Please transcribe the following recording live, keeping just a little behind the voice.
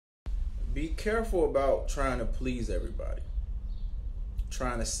Be careful about trying to please everybody,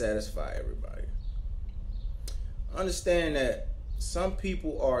 trying to satisfy everybody. Understand that some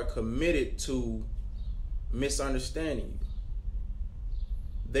people are committed to misunderstanding you.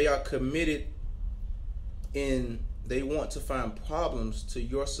 They are committed in, they want to find problems to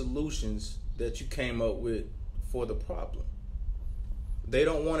your solutions that you came up with for the problem. They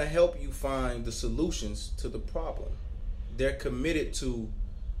don't want to help you find the solutions to the problem. They're committed to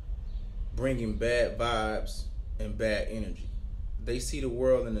bringing bad vibes and bad energy. They see the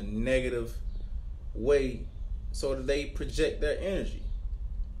world in a negative way, so that they project their energy.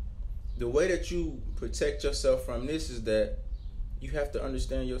 The way that you protect yourself from this is that you have to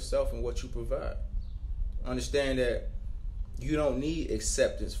understand yourself and what you provide. Understand that you don't need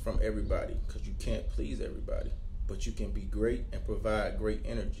acceptance from everybody, because you can't please everybody, but you can be great and provide great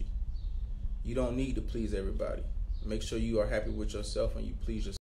energy. You don't need to please everybody. Make sure you are happy with yourself and you please yourself.